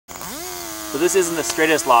So this isn't the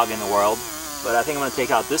straightest log in the world, but I think I'm going to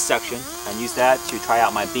take out this section and use that to try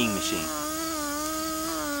out my beam machine.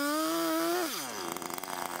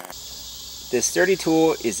 This sturdy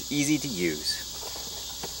tool is easy to use.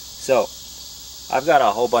 So I've got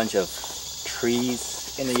a whole bunch of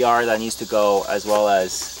trees in the yard that needs to go, as well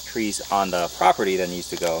as trees on the property that needs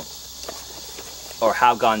to go or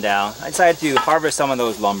have gone down. I decided to harvest some of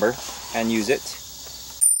those lumber and use it.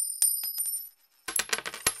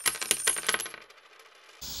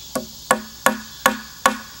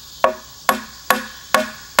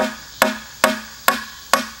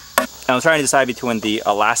 I was trying to decide between the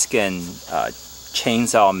Alaskan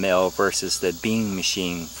chainsaw mill versus the beam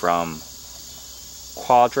machine from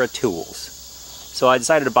Quadra Tools. So I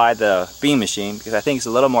decided to buy the beam machine because I think it's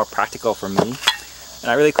a little more practical for me.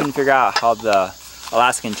 And I really couldn't figure out how the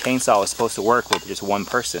Alaskan chainsaw was supposed to work with just one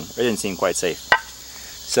person. It didn't seem quite safe.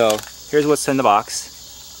 So here's what's in the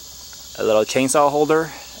box. A little chainsaw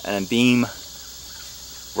holder and a beam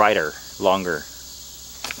rider, longer.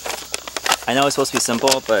 I know it's supposed to be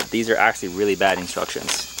simple, but these are actually really bad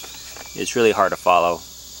instructions. It's really hard to follow.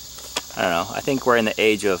 I don't know, I think we're in the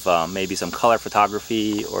age of maybe some color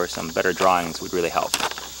photography or some better drawings would really help.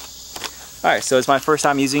 Alright, so it's my first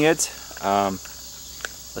time using it.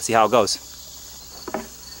 Let's see how it goes.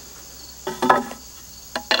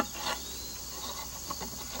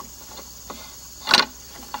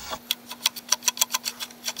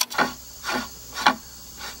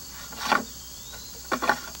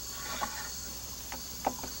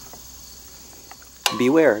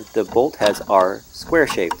 Beware, the bolt heads are square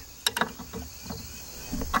shaped.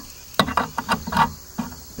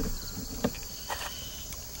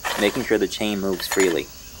 Making sure the chain moves freely.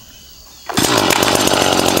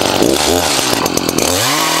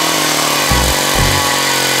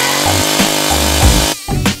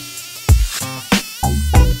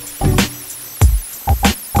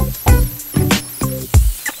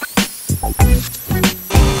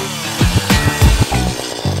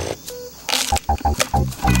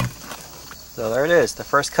 So there it is, the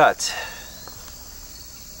first cut.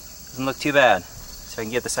 Doesn't look too bad. So I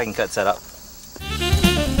can get the second cut set up.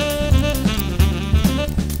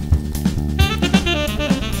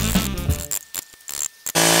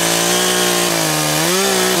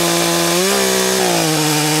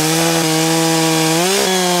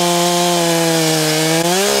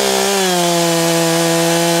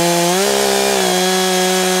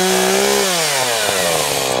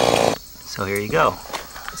 So here you go.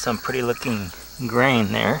 Some pretty looking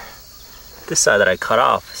grain there. This side that I cut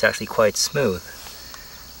off is actually quite smooth.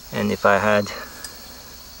 And if I had,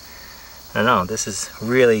 I don't know, this is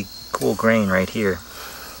really cool grain right here.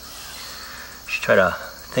 Should try to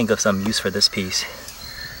think of some use for this piece.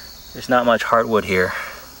 There's not much hardwood here,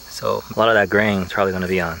 so a lot of that grain is probably going to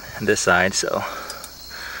be on this side, so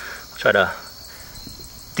I'll try to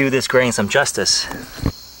do this grain some justice.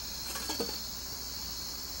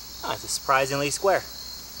 Oh, it's surprisingly square.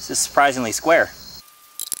 This is surprisingly square.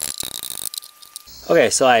 Okay,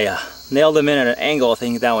 so I nailed them in at an angle,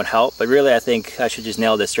 thinking that would help, but really I think I should just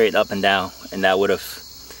nail this straight up and down, and that would have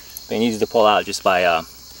been easy to pull out just by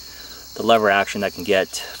the lever action I can get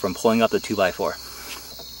from pulling up the 2x4.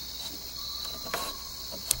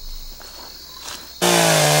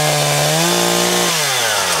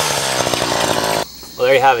 Well,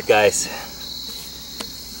 there you have it, guys.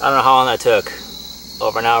 I don't know how long that took.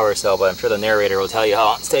 Over an hour or so, but I'm sure the narrator will tell you how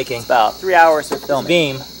long it's taking. About 3 hours to film.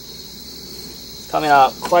 Beam coming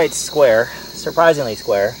out quite square, surprisingly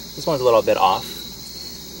square. This one's a little bit off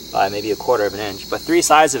by maybe 1/4 of an inch, but 3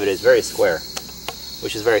 sides of it is very square,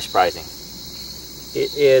 which is very surprising.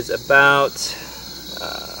 It is about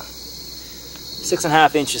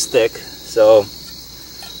 6.5 inches thick, so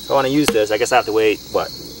if I want to use this, I guess I have to wait, what,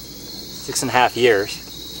 6.5 years,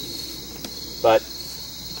 but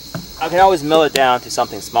I can always mill it down to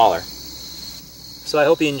something smaller. So I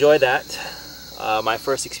hope you enjoyed that. My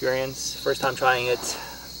first experience, first time trying it.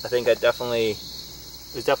 I think it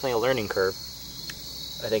was definitely a learning curve.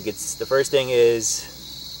 I think the first thing is,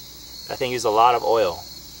 I think used a lot of oil.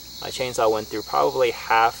 My chainsaw went through probably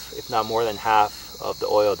half, if not more than half, of the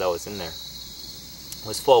oil that was in there. It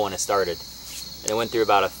was full when it started. And it went through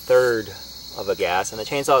about 1/3 of a gas. And the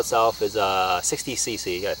chainsaw itself is 60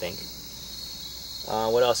 cc, I think.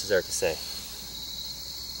 What else is there to say?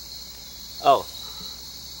 Oh,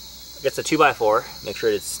 I guess a 2x4, make sure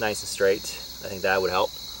it's nice and straight. I think that would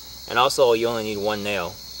help. And also you only need 1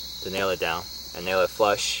 nail to nail it down and nail it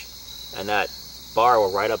flush, and that bar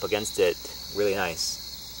will ride up against it really nice.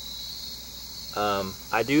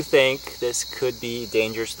 I do think this could be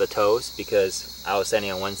dangerous to the toes because I was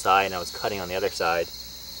standing on one side and I was cutting on the other side,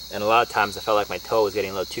 and a lot of times I felt like my toe was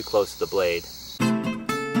getting a little too close to the blade.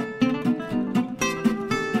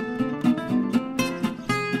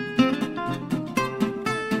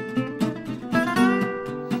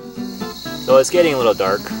 So it's getting a little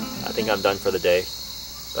dark. I think I'm done for the day,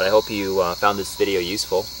 but I hope you found this video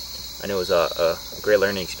useful. I know it was a great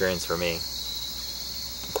learning experience for me.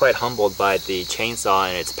 I'm quite humbled by the chainsaw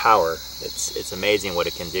and its power. It's amazing what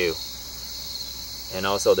it can do. And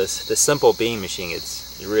also this simple beam machine,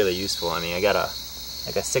 it's really useful. I mean, I got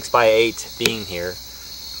like a 6x8 beam here.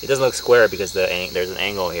 It doesn't look square because there's an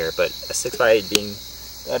angle here, but a 6x8 beam,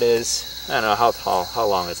 that is, I don't know, how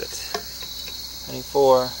long is it?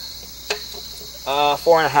 24,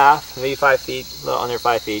 4.5, maybe 5 feet, a little under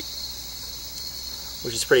 5 feet,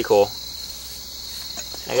 which is pretty cool.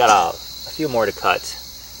 I got a few more to cut,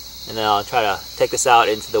 and then I'll try to take this out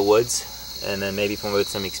into the woods, and then maybe with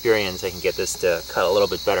some experience I can get this to cut a little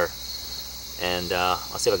bit better. And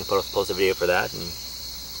I'll see if I can post a video for that, and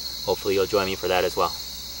hopefully you'll join me for that as well.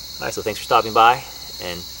 Alright, so thanks for stopping by,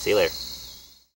 and see you later.